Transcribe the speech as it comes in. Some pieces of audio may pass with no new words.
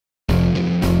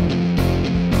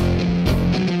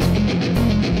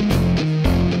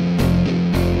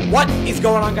What is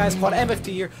going on, guys? Quad MFT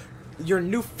here, your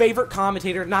new favorite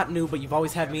commentator. Not new, but you've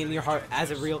always had me in your heart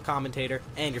as a real commentator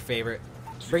and your favorite.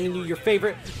 Bringing you your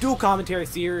favorite dual commentary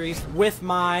series with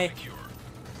my...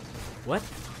 What?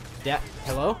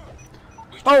 Hello?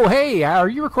 Oh, hey, are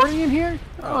you recording in here?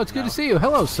 Oh, it's good to see you.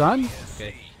 Hello, son.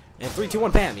 Okay. And 3, 2,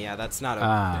 1, bam. Yeah, that's not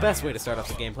the best way to start off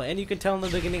the gameplay. And you can tell in the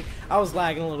beginning, I was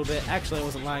lagging a little bit. Actually, I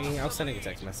wasn't lagging. I was sending a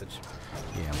text message.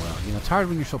 Yeah, well, you know, it's hard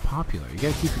when you're so popular. You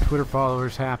got to keep your Twitter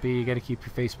followers happy. You got to keep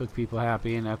your Facebook people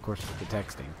happy, and of course the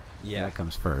texting. Yeah, that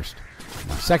comes first.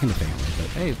 Now, second to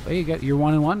family. But hey, you're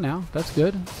 1-1 now. That's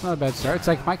good. It's not a bad start. It's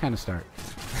like my kind of start.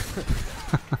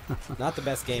 Not the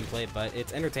best gameplay, but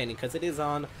it's entertaining because it is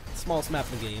on the smallest map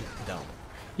in the game, Dome.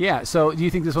 Yeah. So, do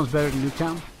you think this one's better than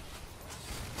Nuketown?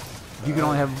 If you could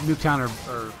only have Nuketown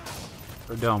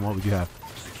or Dome, what would you have?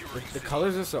 The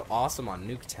colors are so awesome on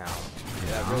Nuketown.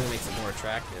 Yeah, that really makes it more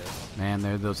attractive. Man,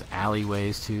 there are those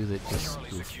alleyways too that just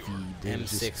feed.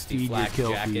 M60 flak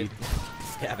jacket,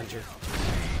 scavenger.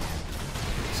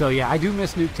 So yeah, I do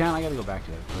miss Nuketown. I gotta go back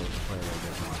to it. Play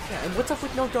yeah, and what's up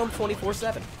with no Dome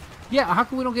 24/7? Yeah, how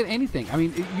come we don't get anything? I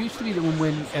mean, it used to be that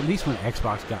when at least when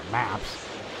Xbox got maps,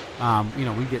 you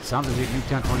know, we'd get something. We'd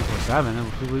get Nuketown 24/7,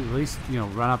 and we'd at least, you know,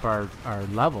 run up our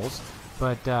levels.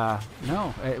 But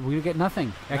no, we get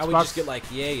nothing. Now we just get like,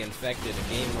 yay, infected, a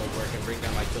game mode where it can bring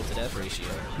down my kill to death ratio.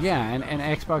 Yeah, and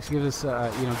Xbox gives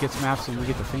us, you know, gets maps and we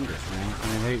get the fingers, man.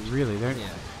 I mean,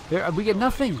 we get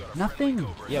nothing.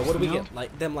 Yeah, what do we get?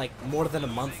 Like them, like more than a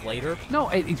month later? No,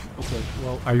 okay.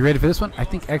 Well, are you ready for this one? I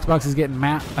think Xbox is getting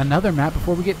another map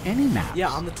before we get any maps. Yeah,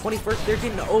 on the 21st, they're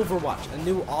getting Overwatch, a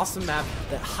new awesome map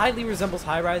that highly resembles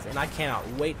High Rise, and I cannot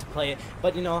wait to play it.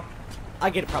 But you know, I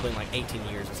get it probably in like 18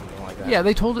 years or something like that. Yeah,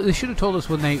 they should have told us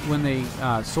when they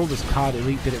sold us COD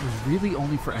Elite that it was really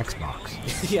only for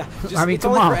Xbox. Yeah, I mean, it's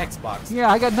only for Xbox.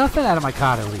 Yeah, I got nothing out of my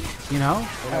COD Elite. You know,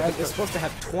 it's supposed to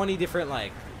have 20 different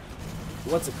like.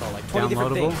 What's it called? Like 20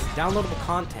 different things. Downloadable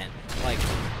content. Like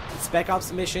Spec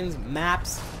Ops missions,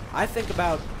 maps. I think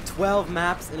about 12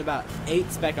 maps and about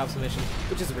 8 Spec Ops missions,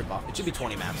 which is a ripoff. It should be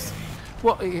 20 maps.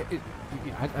 Well,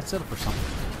 I'd settle for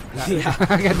something. Yeah.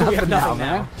 I got nothing now,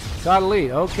 man. Got Elite.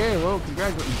 Okay, well,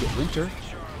 congratulations. You get Winter.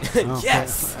 Okay.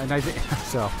 Yes! And I think,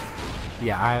 so,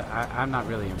 yeah, I'm not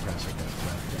really impressed with that.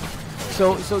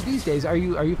 So these days, are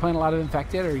you playing a lot of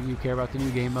Infected, or do you care about the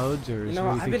new game modes, or you know,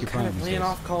 I've been kind of playing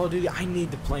off Call of Duty. I need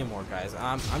to play more, guys.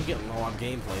 I'm getting low on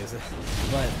gameplays,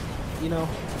 but you know,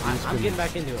 I'm getting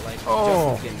back into it. Like,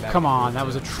 oh, come on, that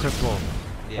was a triple.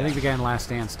 Yeah. I think the guy in Last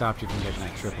Stand stopped you from getting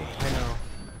that triple. I know.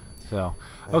 So,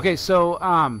 okay, so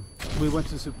we went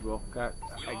to the Super Bowl.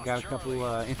 I got a couple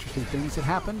interesting things that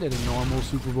happened at a normal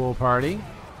Super Bowl party.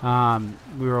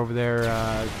 We were over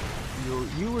there.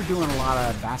 You were doing a lot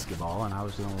of basketball, and I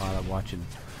was doing a lot of watching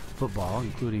football,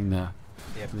 including the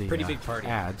pretty big party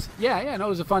ads. Yeah, no, it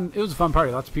was a fun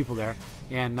party. Lots of people there,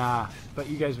 and but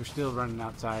you guys were still running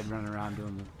outside, running around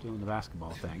doing the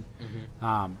basketball thing.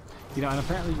 Mm-hmm. You know, and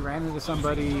apparently you ran into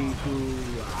somebody who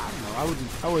I don't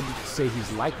know. I wouldn't say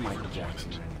he's like Michael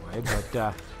Jackson anyway,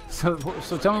 but so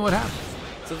tell me what happened.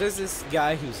 So there's this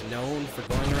guy who's known for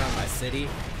going around my city.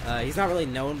 He's not really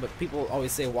known, but people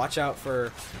always say, watch out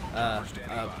for a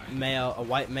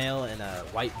white male in a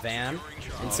white van.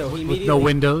 And so he immediately... With no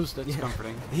windows? That's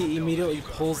comforting. He immediately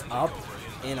pulls up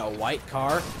in a white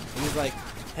car, and he's like,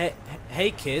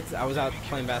 hey kids. I was out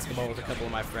playing basketball with a couple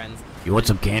of my friends. You want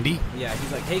some candy? Yeah,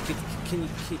 he's like, hey kids,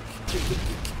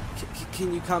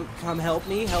 can you come help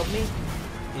me?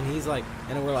 And he's like,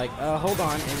 and we're like, hold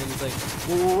on. And then he's like,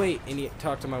 whoa, wait. And he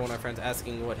talked to one of my friends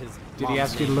asking what his Did he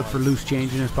ask you to look for loose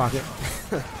change in his pocket?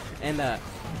 And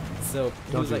so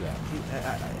he was like,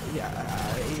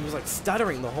 he was like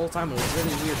stuttering the whole time. It was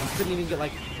really weird. He couldn't even get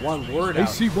like one word out.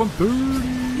 AC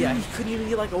 130. Yeah, he couldn't even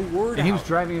get like a word out. And he was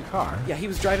driving a car. Yeah, he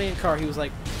was driving a car. He was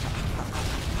like,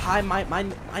 hi, my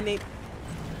name.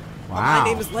 Wow. My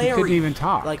name is Larry. He couldn't even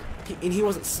talk. Like, and he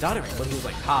wasn't stuttering, but he was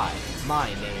like, hi, my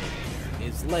name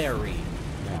is Larry.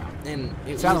 Yeah. And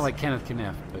it sounded like Kenneth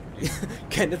Kniff, but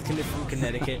Kenneth Kniff from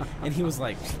Connecticut. And he was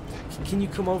like, can you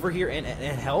come over here and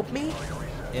help me?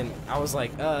 And I was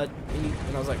like, and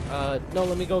I was like, no,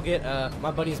 let me go get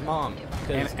my buddy's mom.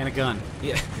 And a gun.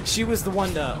 Yeah, she was the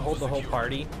one to hold the whole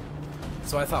party.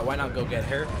 So I thought, why not go get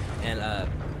her? And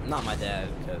not my dad,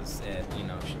 because you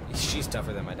know, she's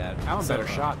tougher than my dad. I'm a better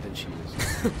shot than she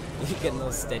is. You getting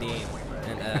those steady aim.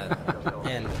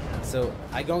 And so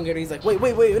I go and get her. He's like, wait,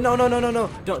 no,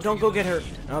 don't go get her.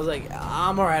 And I was like,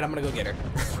 I'm alright, I'm gonna go get her.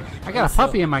 I got a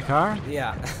puppy in my car.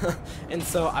 Yeah. And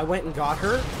so I went and got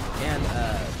her, and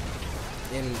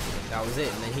And that was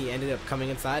it. And then he ended up coming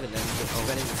inside and then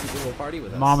presenting the Super Bowl party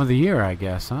with us. Mom of the year, I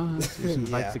guess, huh? Just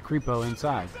invites Yeah. the creepo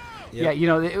inside. Yep. Yeah, you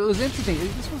know, it was interesting.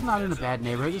 This was not in a bad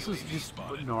neighborhood. This was just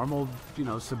normal, you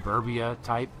know, suburbia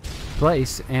type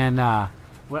place. And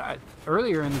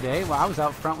earlier in the day, I was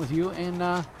out front with you,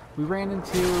 and we ran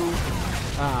into.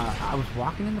 I was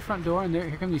walking in the front door, and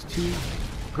here come these two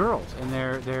girls, and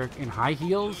they're in high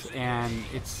heels, and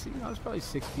it's it's probably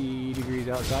 60 degrees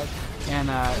outside, and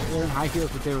they're in high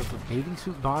heels, but they were with bathing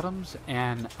suit bottoms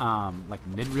and like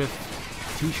midriff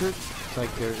t-shirts. It's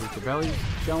like their belly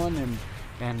showing,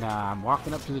 and I'm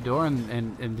walking up to the door,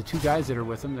 and the two guys that are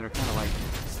with them that are kind of like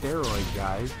steroid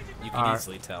guys. You can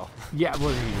easily tell. Yeah,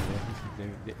 well,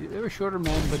 they were shorter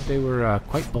men, but they were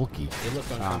quite bulky. They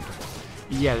looked uncomfortable.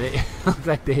 Yeah, they looked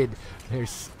like they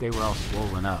were all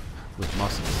swollen up with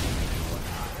muscles and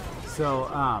whatnot. So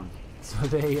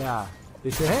they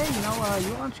said, hey,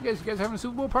 why don't you guys having a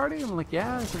Super Bowl party? And I'm like,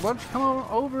 yeah. I said, why don't you come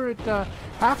over at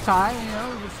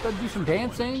halftime? Let's do some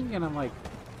dancing. And I'm like,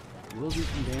 we'll do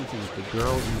some dancing with the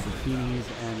girls in the bikinis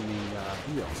and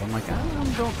the heels. I'm like,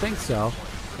 I don't think so.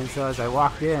 And so as I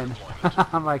walked in,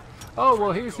 I'm like, oh,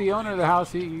 well, here's the owner of the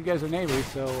house. You guys are neighbors,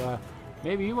 so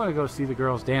maybe you want to go see the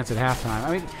girls dance at halftime.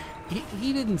 I mean,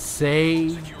 he didn't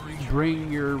say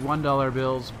bring your $1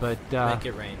 bills, but make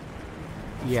it rain.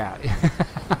 Yeah.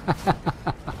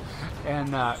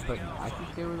 And but I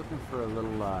think they were looking for a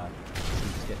little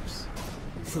some tips.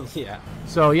 Yeah.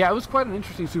 So yeah, it was quite an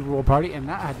interesting Super Bowl party, and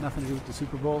that had nothing to do with the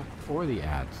Super Bowl or the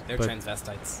ads. They're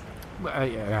transvestites.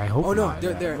 I hope. Oh no, not.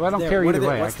 they're. Well, I don't care either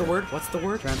way. What's the word? What's the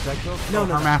word? Transsexual? No,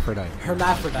 hermaphrodite.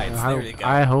 Hermaphrodites. There you go.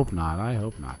 I hope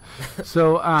not.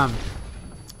 So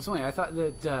anyway, I thought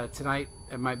that tonight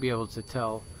I might be able to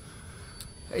tell.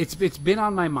 It's been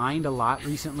on my mind a lot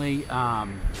recently, and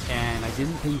I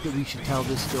didn't think that we should tell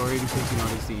this story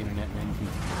because it's the internet and anything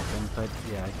can happen. But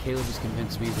yeah, Caleb has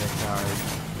convinced me that our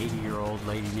 80-year-old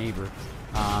lady neighbor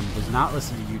does not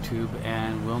listen to YouTube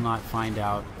and will not find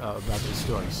out about this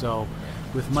story. So,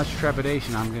 with much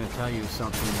trepidation, I'm going to tell you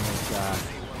something that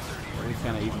is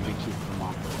going to even make you come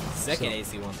off. Second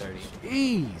AC-130.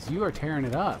 Jeez, you are tearing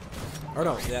it up. Or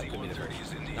no, that could be the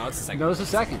first. No, it's the second. No, it's the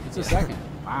second. It's the second.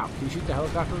 Wow. Can you shoot the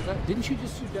helicopter with that? Didn't you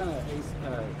just shoot down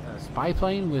a spy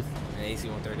plane with an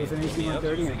AC-130? With an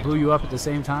AC-130 and it blew you up at the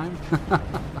same time?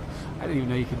 I didn't even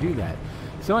know you could do that.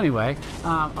 So anyway,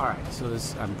 all right. So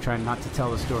I'm trying not to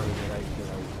tell the story that I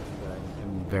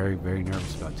am very, very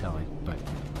nervous about telling, but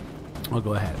I'll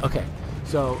go ahead. Okay.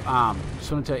 So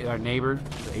just want to tell you, our neighbor,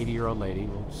 the 80-year-old lady,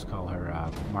 we'll just call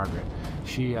her Margaret.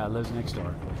 She lives next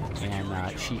door,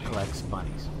 and she collects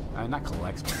bunnies. Not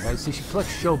collects bunnies. She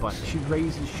collects show bunnies. She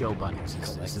raises show bunnies.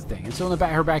 That's the thing. And so in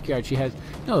her backyard, she has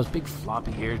those big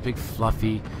floppy ears, big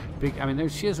fluffy, big. I mean,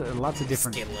 she has lots of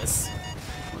different. Skinless.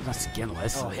 Well, not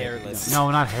skinless. Oh, hairless. No,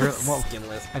 not hairless. Well,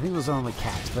 skinless. I think those are only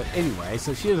cats. But anyway,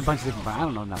 so she has a bunch of different. I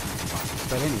don't know nothing about bunnies.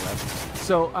 But anyway,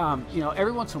 so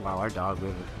every once in a while, our dog, we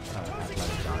have an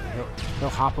athletic dog. He'll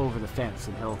hop over the fence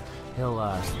and he'll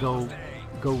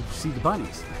go see the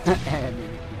bunnies. And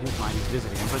in his mind, he's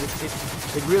visiting them. But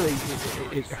it really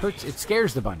hurts. It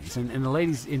scares the bunnies. And the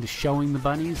lady's into showing the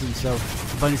bunnies. And so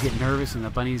the bunnies get nervous, and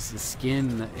the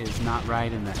skin is not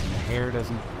right, and the hair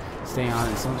doesn't stay on.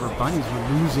 And some of her bunnies were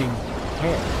losing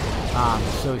hair.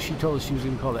 So she told us she was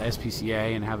going to call the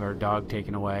SPCA and have our dog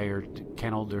taken away or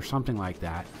kenneled or something like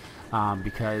that.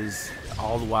 Because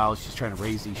all the while she's trying to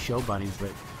raise these show bunnies,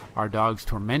 but our dog's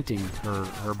tormenting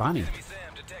her bunny.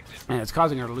 And it's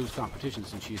causing her to lose competition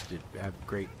since she used to have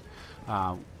great,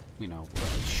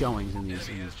 showings in these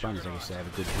bunnies. I guess they have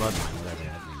a good bloodline, whatever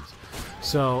that means.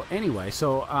 So anyway,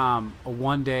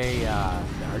 one day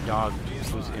our dog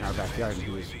was in our backyard and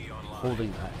he was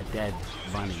holding a dead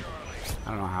bunny. I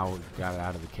don't know how he got it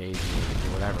out of the cage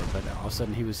or whatever, but all of a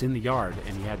sudden he was in the yard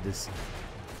and he had this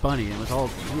bunny, and it was all,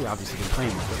 he obviously been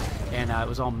playing with it, and it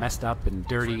was all messed up and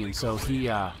dirty, and so he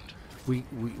we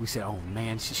said, oh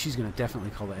man, she's going to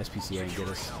definitely call the SPCA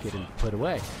and get him put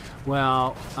away.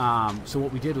 Well, so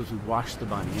what we did was we washed the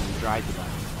bunny and we dried the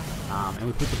bunny, and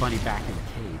we put the bunny back in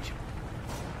the cage.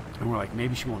 And we're like,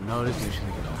 maybe she won't notice, maybe she'll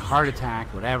get a heart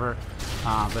attack, whatever.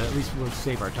 But at least we'll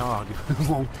save our dog.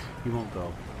 He won't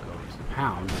go to the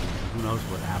pound. And who knows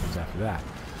what happens after that.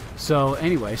 So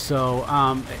anyway, we thought,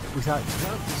 well,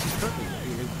 this is perfect.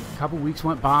 A couple weeks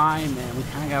went by, and we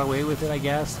kind of got away with it, I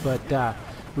guess. But I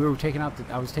was taking out the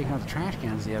trash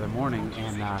cans the other morning,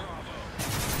 and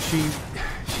she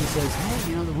says,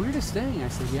 hey, the weirdest thing. I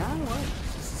said, yeah, what?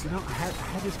 She says, I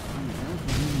had this bunny, it was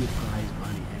a really prized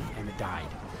bunny, and it died.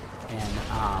 And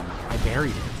I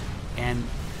buried it. And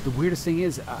the weirdest thing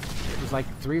is, it was like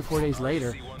 3 or 4 days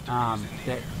later,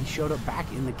 that he showed up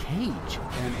back in the cage,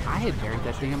 and I had buried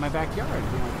that thing in my backyard. And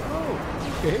I'm like, oh,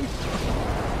 okay,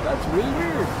 that's really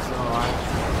weird. So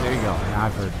there you go. And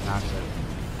I've heard. I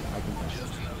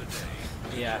confess.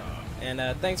 Yeah. And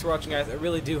thanks for watching, guys. I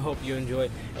really do hope you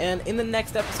enjoyed. And in the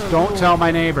next episode, don't tell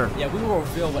my neighbor. Yeah, we will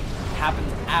reveal what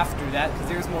happens after that, because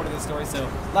there's more to the story. So,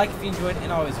 like if you enjoyed,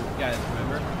 and always, guys,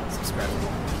 remember, subscribe.